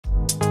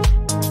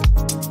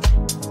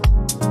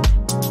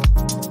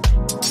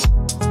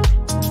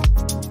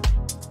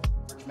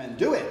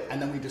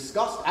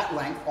discussed at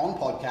length on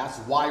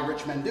podcasts why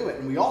rich men do it.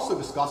 And we also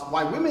discussed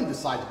why women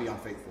decide to be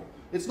unfaithful.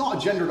 It's not a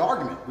gendered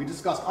argument. We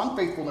discussed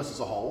unfaithfulness as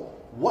a whole.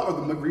 What are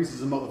the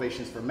reasons and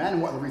motivations for men,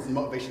 and what are the reasons and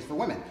motivations for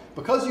women?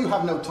 Because you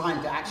have no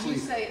time to actually,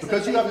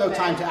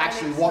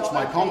 watch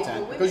my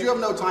content, because you have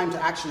no time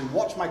to actually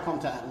watch my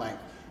content at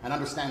length and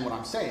understand what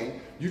I'm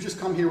saying, you just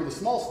come here with a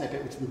small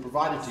snippet which has been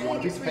provided to you on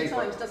a piece of paper.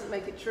 Saying it 3 times doesn't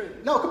make it true.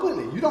 No,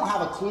 completely. You don't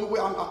have a clue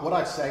what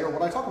I say or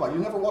what I talk about. You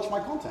never watch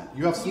my content.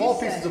 You have small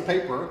pieces of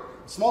paper,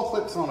 small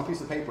clips on a piece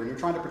of paper, and you're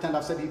trying to pretend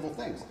I've said evil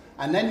things.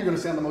 And then you're going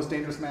to say I'm the most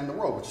dangerous man in the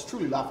world, which is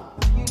truly laughable.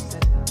 You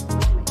said that,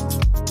 not me.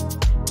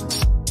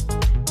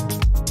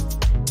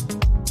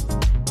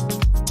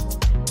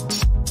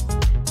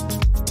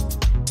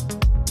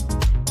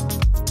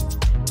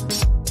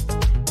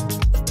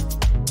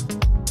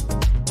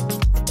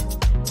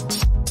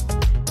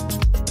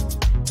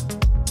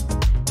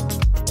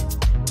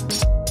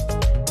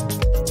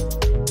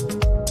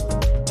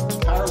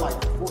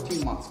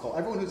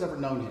 Everyone who's ever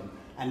known him,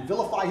 and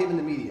vilify him in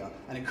the media,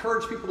 and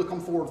encourage people to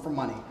come forward for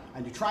money,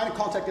 and you try to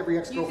contact every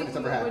ex-girlfriend he's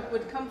ever had.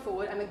 Would come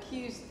forward and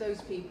accuse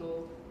those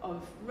people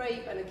of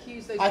rape and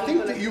accuse those I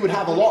people think that you would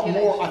have a lot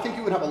more. I think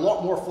you would have a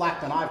lot more flack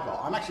than I've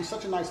got. I'm actually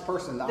such a nice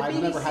person that I've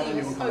never had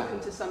anyone come at me.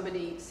 The BBC has spoken to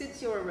somebody since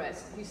your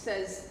arrest who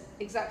says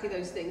exactly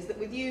those things. That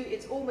with you,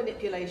 it's all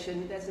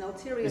manipulation. There's an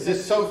ulterior. Is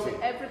this Sophie?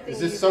 Everything. Is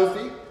this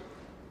Sophie?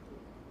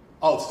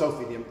 Oh, it's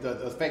Sophie.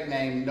 The fake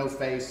name, no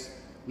face.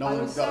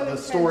 No, the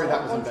story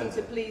that was invented.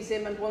 Wanting to please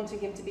him and wanting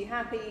him to be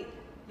happy,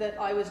 that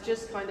I was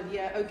just kind of,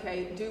 yeah,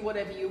 okay, do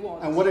whatever you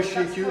want. And what is she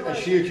accused? Has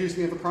she accused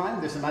me of a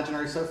crime? This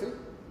imaginary Sophie?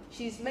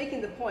 She's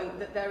making the point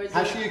that there is.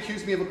 Has she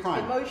accused me of a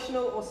crime?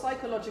 Emotional or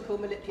psychological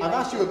manipulation. I've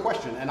asked you a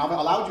question, and I've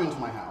allowed you into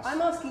my house.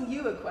 I'm asking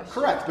you a question.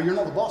 Correct, but you're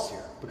not the boss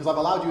here because I've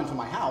allowed you into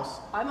my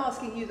house. I'm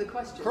asking you the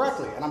question.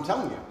 Correctly, and I'm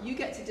telling you. You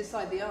get to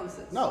decide the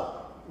answers.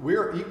 No,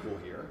 we're equal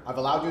here. I've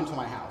allowed you into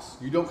my house.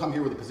 You don't come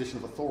here with a position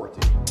of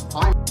authority.